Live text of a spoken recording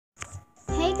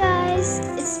guys,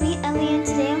 it's me Ellie, and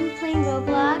today I'm playing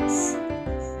Roblox.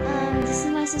 This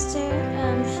is my sister,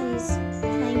 she's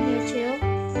playing here too.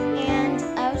 And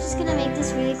I was just gonna make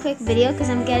this really quick video because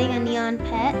I'm getting a neon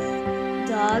pet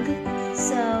dog.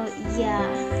 So yeah.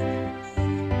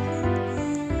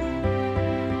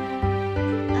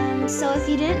 So if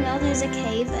you didn't know, there's a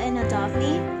cave in Adopt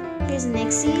Me. Here's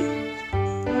Nixie.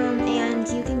 And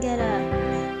you can get a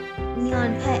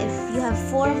neon pet if you have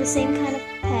 4 of the same kind of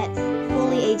pet,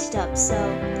 fully aged up. So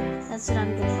that's what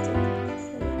I'm gonna do.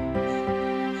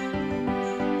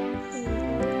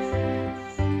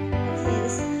 Okay,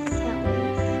 this I can't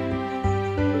wait.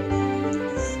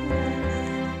 This one.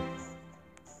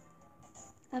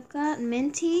 I've got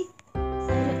Minty. I don't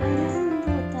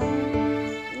remember what that one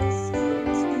is.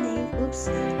 What's her name? Oops, I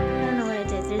don't know what I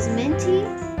did. There's Minty.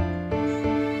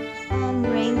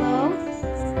 Rainbow.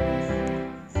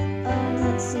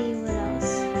 Let's see what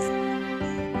else.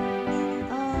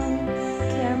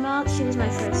 Caramel. She was my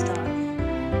first dog.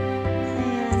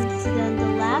 And then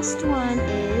the last one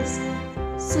is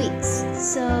Sweets.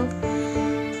 So,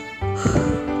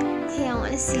 okay, I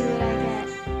want to see what I get.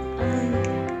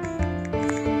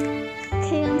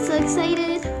 Okay, I'm so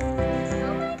excited.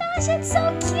 Oh my gosh, it's so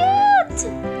cute.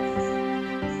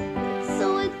 So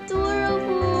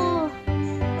adorable.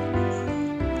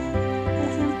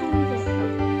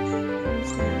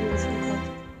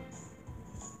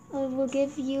 We'll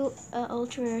give you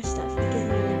ultra rare stuff. Give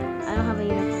me, I don't have a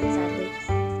unicorn, sadly.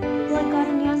 Oh, I got a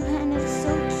neon pet and it's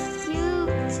so cute.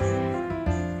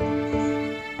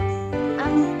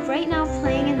 I'm right now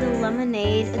playing in the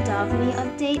Lemonade Adopt Me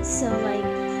update, so like,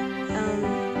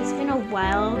 it's been a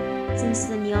while since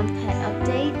the neon pet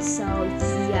update, so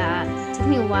yeah, it took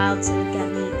me a while to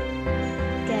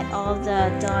get all the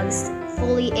dogs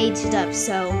fully aged up,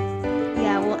 so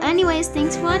yeah. Well, anyways,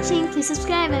 thanks for watching. Please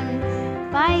subscribe and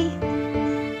bye.